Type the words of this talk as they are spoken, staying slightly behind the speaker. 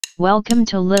Welcome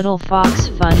to Little Fox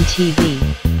Fun TV.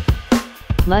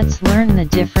 Let's learn the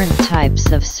different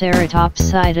types of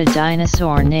Ceratopsidae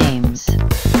dinosaur names.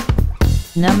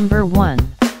 Number 1.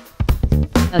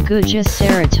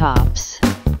 Ceratops.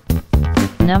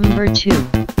 Number 2.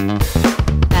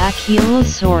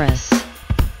 Ankylosaurus.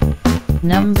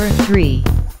 Number 3.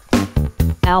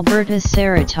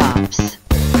 Ceratops.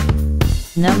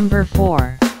 Number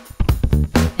 4.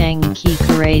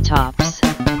 Ceratops.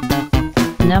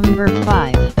 Number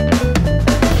 5.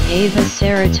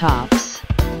 Ceratops.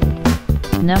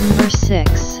 Number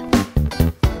 6.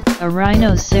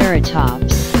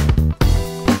 Ceratops.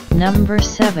 Number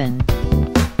 7.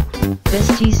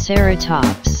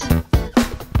 Ceratops.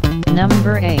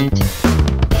 Number 8.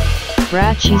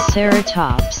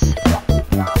 Ceratops.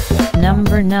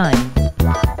 Number 9.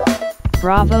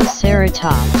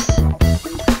 Ceratops.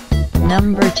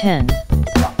 Number 10.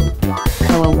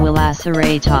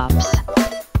 Ceratops.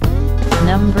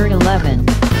 Number 11.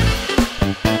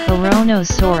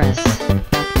 Coronosaurus.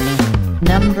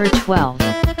 Number 12.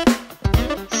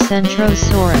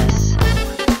 Centrosaurus.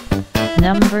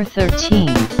 Number 13.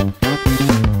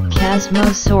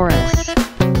 Chasmosaurus.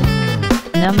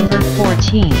 Number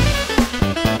 14.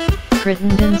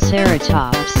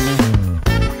 Ceratops.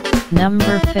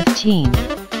 Number 15.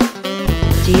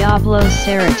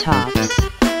 Ceratops.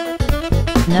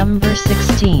 Number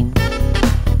 16.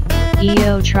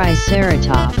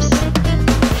 Triceratops.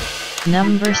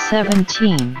 Number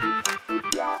 17.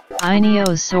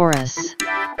 Inosaurus.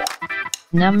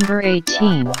 Number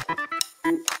 18.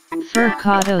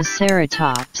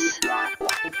 Ceratops.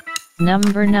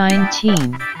 Number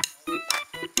 19.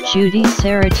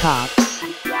 Ceratops.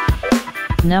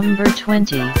 Number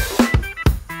 20.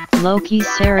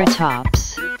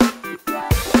 Ceratops.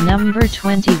 Number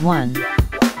 21.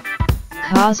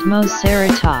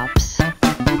 Ceratops.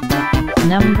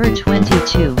 Number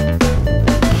 22.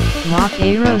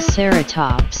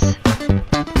 Ceratops.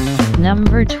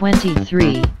 Number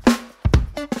 23.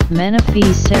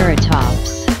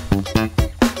 Ceratops.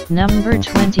 Number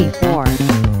 24.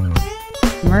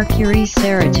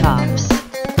 Ceratops.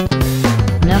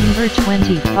 Number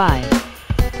 25.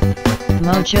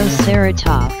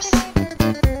 Ceratops.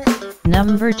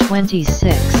 Number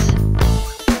 26.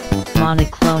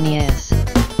 Monoclonius.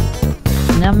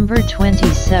 Number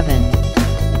 27.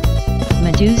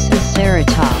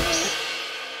 Ceratops.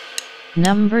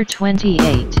 Number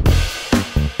 28.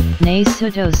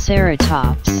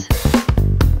 Ceratops.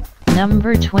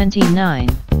 Number 29.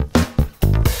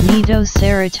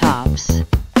 Ceratops.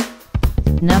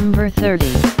 Number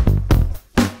 30.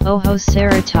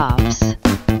 Ceratops.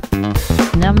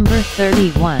 Number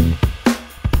 31.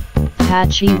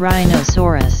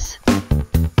 Pachyrhinosaurus.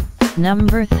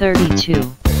 Number 32.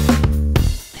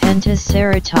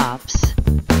 Pentaceratops.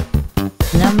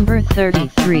 Number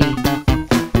 33.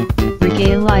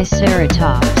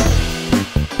 Ceratops.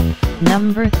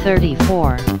 Number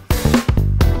 34.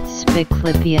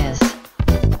 Spiclipius.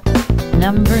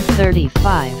 Number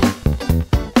 35.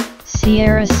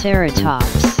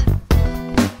 Ceratops.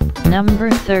 Number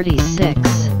 36.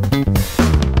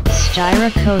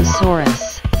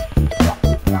 Styracosaurus.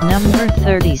 Number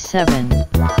 37.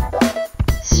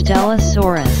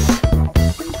 Stegosaurus.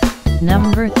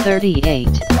 Number 38.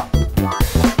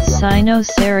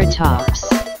 Sinoceratops.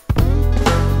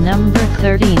 Number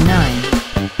 39.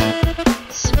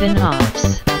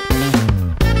 Spinops.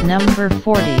 Number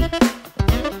 40.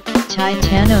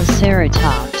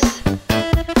 Titanoceratops.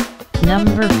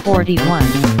 Number 41.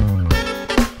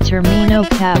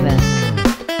 Terminocavus.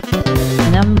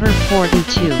 Number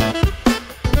 42.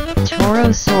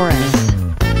 Torosaurus.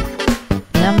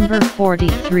 Number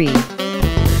 43.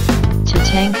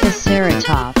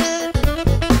 Tatankaceratops.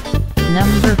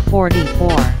 Number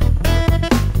 44.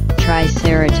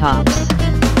 Triceratops.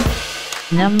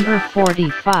 Number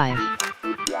 45.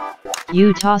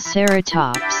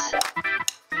 Ceratops.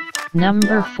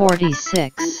 Number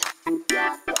 46.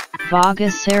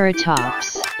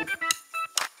 Ceratops.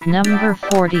 Number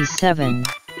 47.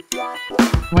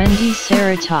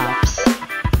 Ceratops.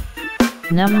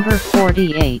 Number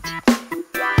 48.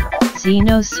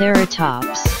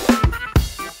 Xenoceratops.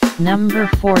 Number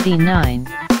 49.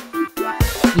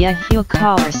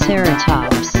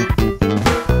 Ceratops.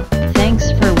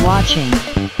 Thanks for watching.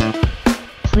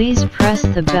 Please press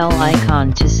the bell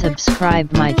icon to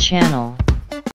subscribe my channel.